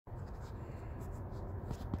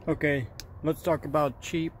Okay, let's talk about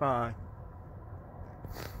cheap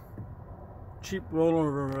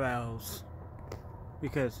rollover valves,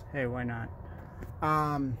 because hey, why not?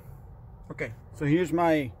 Okay, so here's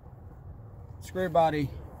my square body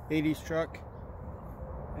 80s truck,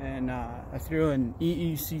 and I threw an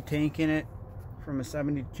EEC tank in it from a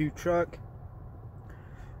 72 truck.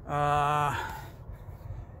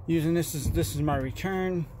 Using this is my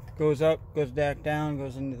return. Goes up, goes back down,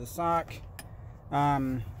 goes into the sock.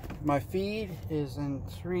 My feed is in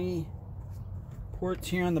 3 ports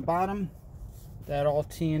here on the bottom that all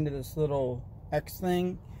tee into this little X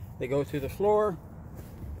thing. They go through the floor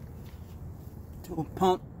to a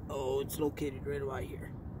pump. Oh, it's located right about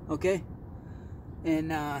here. Okay, and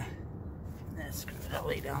let's screw that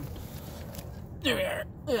lay down. There we are.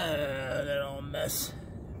 That all mess.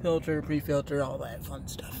 Filter, pre-filter, all that fun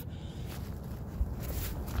stuff.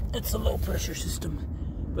 It's a low pressure system,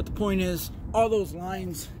 but the point is, all those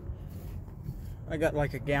lines, I got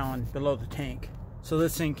like a gallon below the tank, so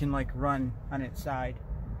this thing can like run on its side.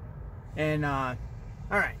 And all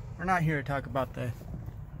right, we're not here to talk about the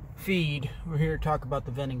feed, we're here to talk about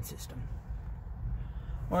the venting system.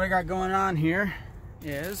 What I got going on here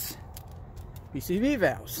is PCV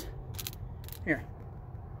valves. Here,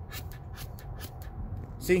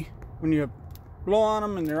 see, when you blow on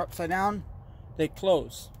them and they're upside down, they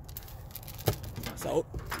close. So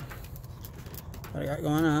what I got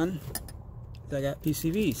going on is I got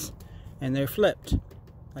PCVs, and they're flipped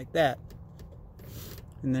like that,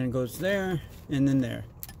 and then it goes there and then there.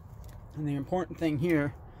 And the important thing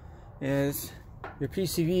here is your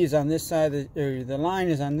PCV is on this side of the, or the line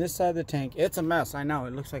is on this side of the tank. It's a mess, I know,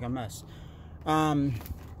 it looks like a mess.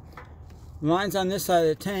 The line's on this side of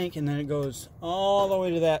the tank, and then it goes all the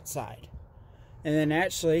way to that side. And then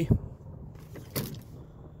actually,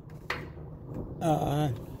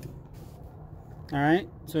 alright,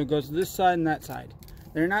 so it goes to this side and that side.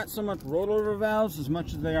 They're not so much rollover valves as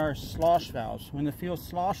much as they are slosh valves. When the fuel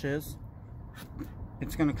sloshes,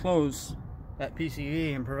 it's going to close that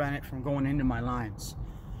PCV and prevent it from going into my lines.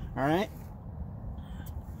 Alright?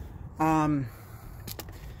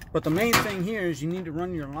 But the main thing here is you need to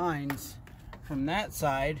run your lines from that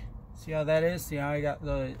side. See how that is? See how I got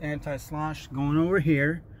the anti-slosh going over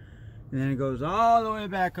here, and then it goes all the way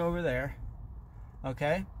back over there.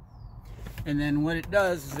 Okay? And then what it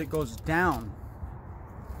does is it goes down.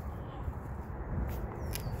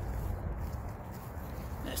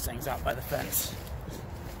 This thing's out by the fence.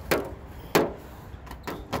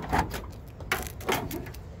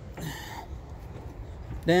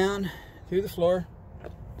 Down through the floor.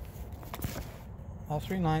 All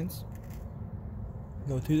 3 lines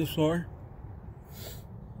go through the floor,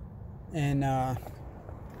 and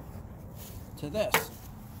to this,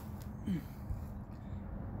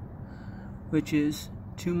 which is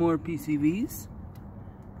 2 more PCVs,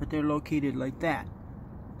 but they're located like that.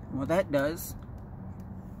 And what that does,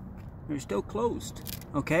 they're still closed,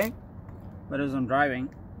 okay? But as I'm driving,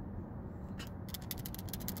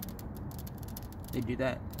 they do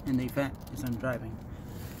that, and they vent as I'm driving.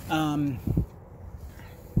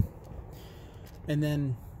 And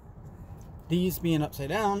then these being upside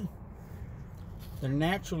down, they're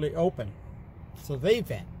naturally open, so they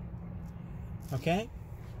vent. Okay?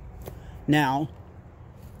 Now,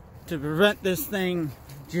 to prevent this thing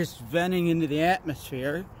just venting into the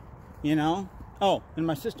atmosphere, you know, oh, and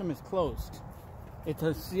my system is closed. It's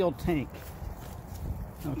a sealed tank.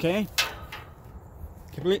 Okay?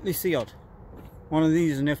 Completely sealed. One of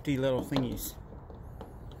these nifty little thingies.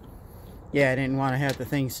 Yeah, I didn't want to have the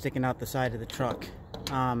thing sticking out the side of the truck.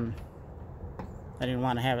 I didn't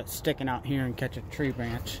want to have it sticking out here and catch a tree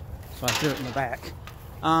branch, so I threw it in the back.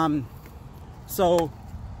 So,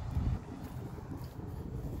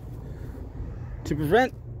 to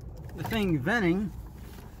prevent the thing venting,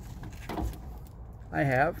 I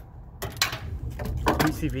have a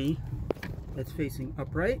PCV that's facing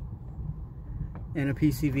upright and a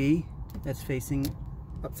PCV that's facing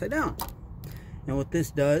upside down. And what this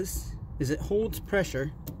does is it holds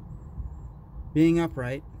pressure, being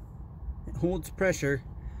upright, it holds pressure,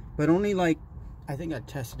 but only like, I think I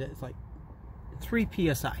tested it, it's like 3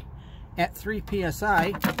 psi. At 3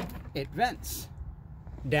 psi, it vents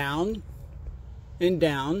down and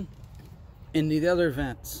down into the other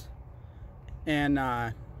vents. And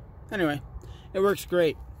anyway, it works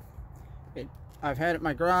great. I've had it in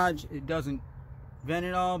my garage, it doesn't vent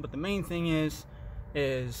at all, but the main thing is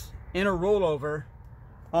in a rollover,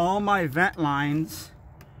 all my vent lines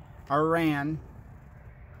are ran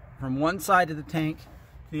from one side of the tank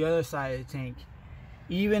to the other side of the tank.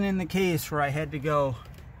 Even in the case where I had to go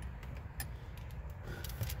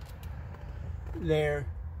there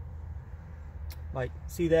Like,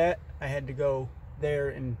 see that? I had to go there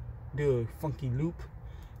and do a funky loop.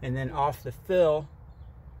 And then off the fill,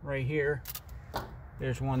 right here,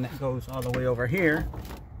 there's one that goes all the way over here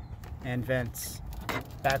and vents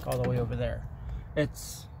back all the way over there.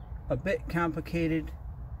 It's a bit complicated,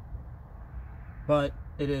 but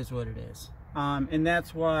it is what it is. And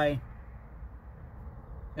that's why,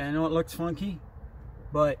 and I know it looks funky,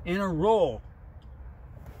 but in a roll,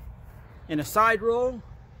 in a side roll,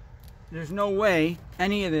 there's no way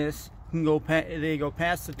any of this can go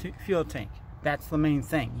past the fuel tank. That's the main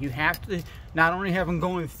thing. You have to not only have them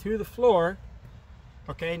going through the floor,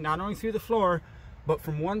 okay, not only through the floor, but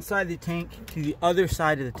from one side of the tank to the other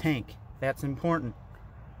side of the tank. That's important.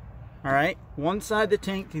 All right, one side of the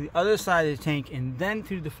tank to the other side of the tank, and then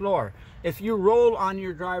through the floor. If you roll on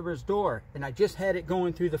your driver's door, and I just had it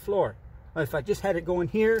going through the floor, or if I just had it going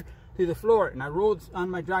here through the floor, and I rolled on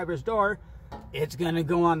my driver's door, it's gonna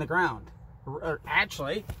go on the ground. Or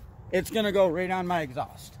actually, it's gonna go right on my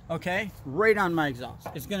exhaust, okay? Right on my exhaust.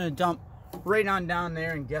 It's gonna dump right on down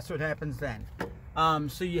there, and guess what happens then?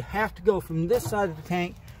 So you have to go from this side of the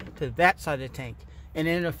tank to that side of the tank. And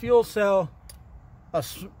in a fuel cell,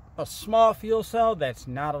 a small fuel cell, that's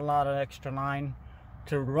not a lot of extra line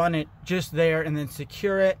to run it just there and then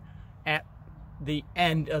secure it at the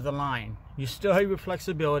end of the line. You still have your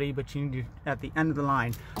flexibility, but you need to, at the end of the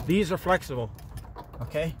line. These are flexible,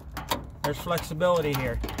 okay? There's flexibility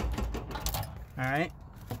here, all right?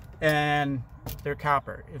 And they're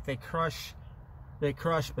copper. If they crush, they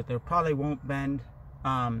crush, but they probably won't bend.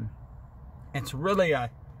 It's really a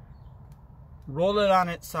roll it on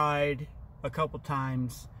its side a couple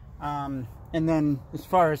times. And then as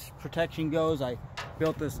far as protection goes, I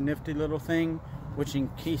built this nifty little thing which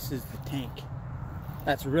encases the tank.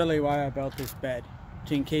 That's really why I built this bed,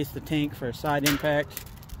 to encase the tank for a side impact,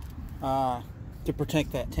 to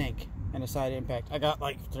protect that tank and a side impact. I got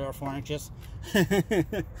like 3 or 4 inches.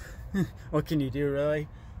 What can you do, really?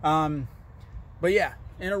 But yeah,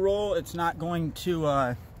 in a roll, it's not going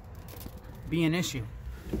to be an issue.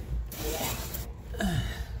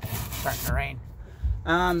 Starting to rain.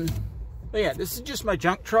 But yeah, this is just my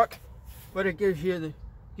junk truck, but it gives you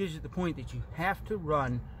the point that you have to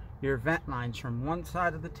run your vent lines from one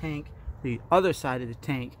side of the tank to the other side of the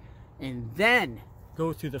tank, and then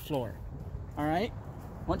go through the floor. All right,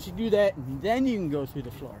 once you do that, then you can go through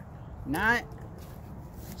the floor, not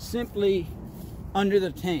simply under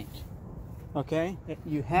the tank. Okay,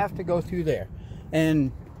 you have to go through there.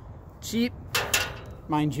 And cheap,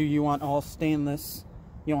 mind you, you want all stainless.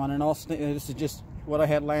 You want an all stainless. This is just what I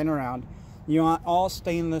had laying around. You want all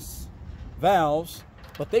stainless valves,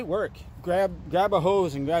 but they work. Grab a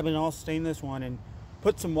hose and grab an all stainless one and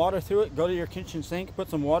put some water through it. Go to your kitchen sink,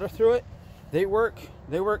 put some water through it. They work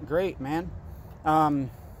great, man.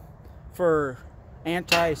 For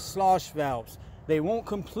anti-slosh valves, they won't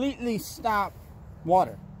completely stop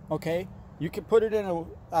water. Okay, you can put it in a.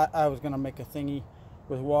 I was gonna make a thingy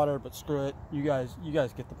with water, but screw it. You guys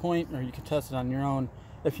get the point, or you can test it on your own.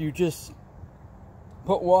 If you just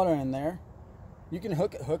put water in there, you can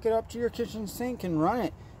hook it up to your kitchen sink and run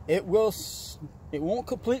it. It won't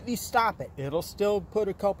completely stop it. It'll still put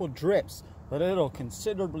a couple drips, but it'll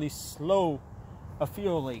considerably slow a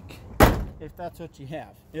fuel leak. If that's what you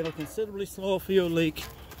have, it'll considerably slow a fuel leak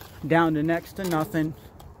down to next to nothing.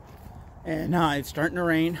 And it's starting to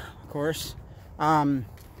rain, of course.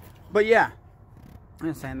 But yeah,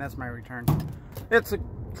 I'm saying that's my return. It's a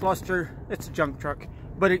cluster, it's a junk truck,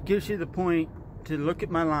 but it gives you the point to look at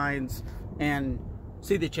my lines and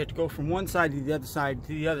see that you have to go from one side to the other side to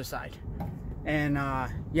the other side. And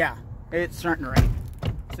yeah, it's starting to rain.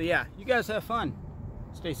 So yeah, you guys have fun.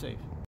 Stay safe.